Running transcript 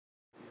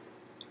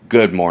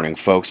Good morning,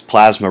 folks.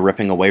 Plasma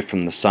ripping away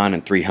from the sun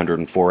in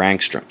 304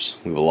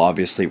 angstroms. We will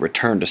obviously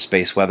return to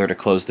space weather to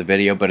close the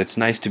video, but it's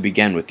nice to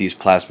begin with these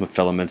plasma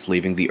filaments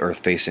leaving the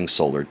Earth-facing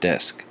solar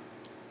disk.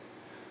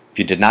 If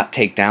you did not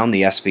take down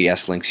the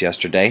SVS links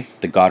yesterday,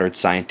 the Goddard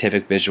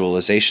Scientific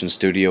Visualization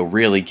Studio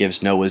really gives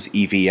NOAA's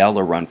EVL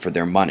a run for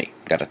their money.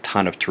 Got a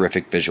ton of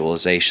terrific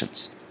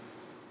visualizations.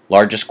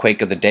 Largest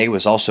quake of the day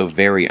was also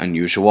very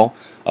unusual.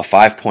 A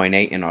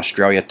 5.8 in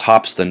Australia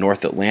tops the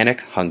North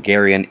Atlantic,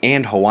 Hungarian,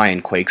 and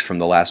Hawaiian quakes from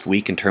the last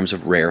week in terms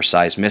of rare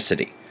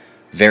seismicity.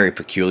 Very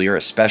peculiar,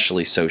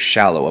 especially so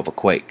shallow of a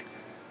quake.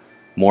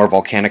 More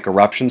volcanic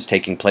eruptions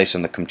taking place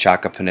on the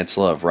Kamchatka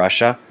Peninsula of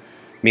Russia.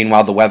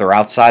 Meanwhile, the weather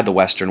outside the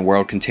Western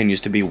world continues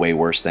to be way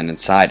worse than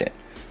inside it.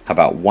 How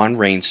about one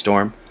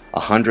rainstorm,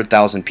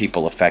 100,000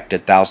 people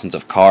affected, thousands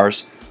of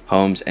cars,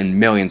 homes, and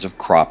millions of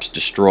crops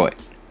destroyed.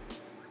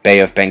 Bay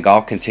of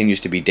Bengal continues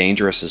to be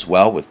dangerous as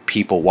well, with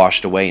people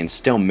washed away and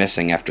still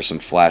missing after some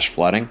flash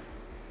flooding.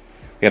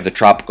 We have the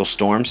tropical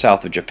storm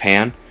south of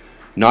Japan,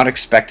 not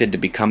expected to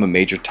become a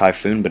major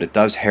typhoon, but it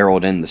does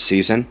herald in the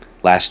season.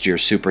 Last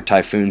year's super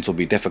typhoons will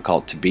be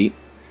difficult to beat.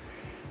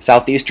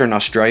 Southeastern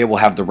Australia will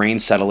have the rain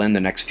settle in the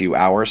next few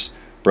hours.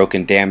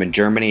 Broken dam in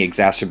Germany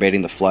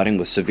exacerbating the flooding,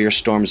 with severe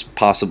storms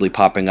possibly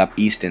popping up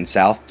east and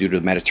south due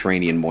to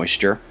Mediterranean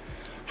moisture.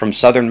 From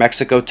southern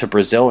Mexico to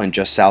Brazil and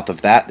just south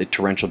of that, the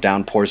torrential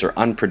downpours are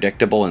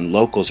unpredictable and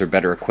locals are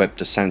better equipped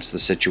to sense the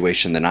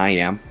situation than I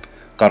am.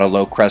 Got a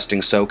low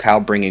cresting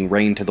SoCal bringing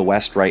rain to the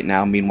west right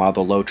now, meanwhile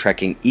the low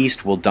trekking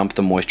east will dump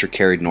the moisture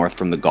carried north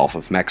from the Gulf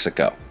of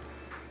Mexico.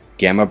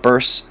 Gamma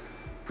bursts?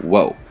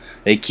 Whoa,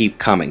 they keep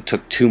coming.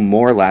 Took 2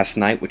 more last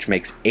night, which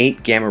makes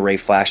 8 gamma ray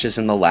flashes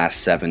in the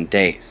last 7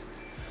 days.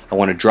 I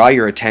want to draw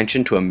your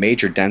attention to a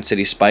major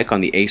density spike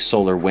on the ACE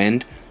solar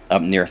wind,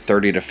 up near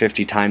 30 to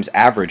 50 times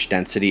average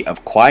density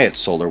of quiet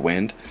solar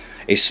wind.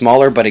 A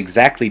smaller but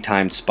exactly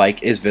timed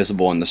spike is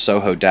visible in the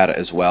SOHO data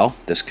as well.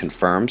 This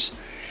confirms.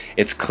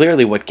 It's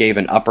clearly what gave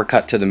an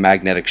uppercut to the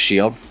magnetic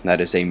shield. That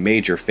is a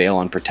major fail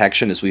on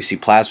protection as we see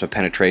plasma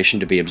penetration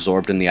to be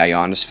absorbed in the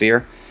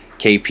ionosphere.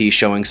 KP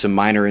showing some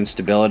minor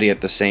instability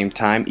at the same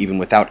time, even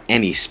without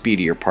any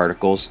speedier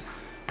particles.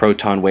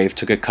 Proton wave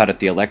took a cut at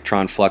the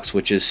electron flux,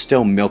 which is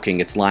still milking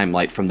its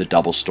limelight from the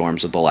double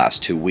storms of the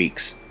last 2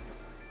 weeks.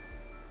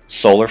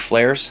 Solar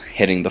flares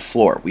hitting the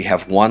floor. We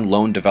have one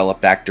lone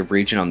developed active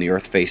region on the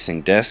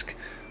Earth-facing disk.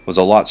 Was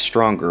a lot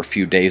stronger a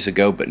few days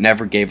ago, but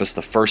never gave us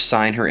the first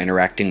sign her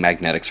interacting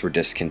magnetics were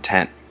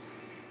discontent.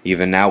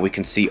 Even now we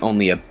can see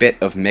only a bit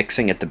of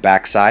mixing at the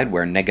backside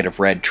where negative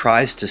red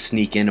tries to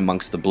sneak in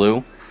amongst the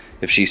blue.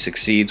 If she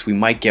succeeds, we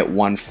might get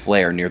one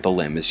flare near the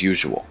limb as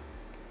usual.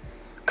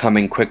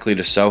 Coming quickly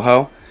to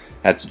SOHO,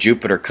 that's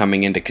Jupiter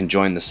coming in to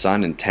conjoin the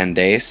Sun in 10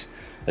 days.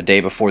 A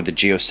day before the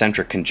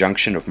geocentric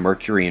conjunction of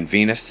Mercury and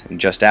Venus, and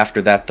just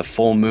after that the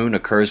full moon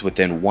occurs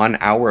within 1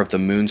 hour of the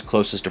moon's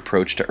closest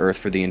approach to Earth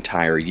for the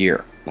entire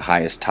year, the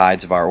highest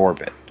tides of our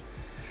orbit.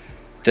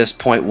 At this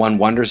point one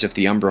wonders if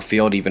the Umbra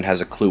field even has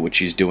a clue what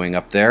she's doing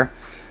up there.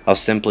 I'll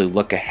simply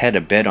look ahead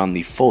a bit on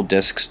the full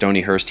disk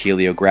Stonyhurst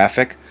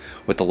heliographic,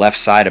 with the left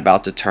side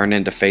about to turn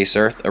into face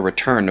Earth, a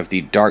return of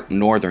the dark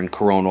northern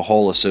coronal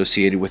hole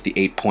associated with the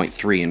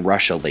 8.3 in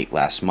Russia late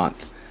last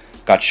month.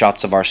 Got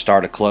shots of our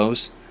star to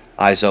close.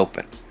 Eyes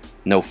open.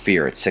 No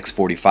fear, it's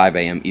 6:45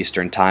 a.m.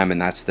 Eastern Time,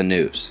 and that's the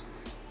news.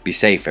 Be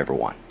safe,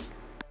 everyone.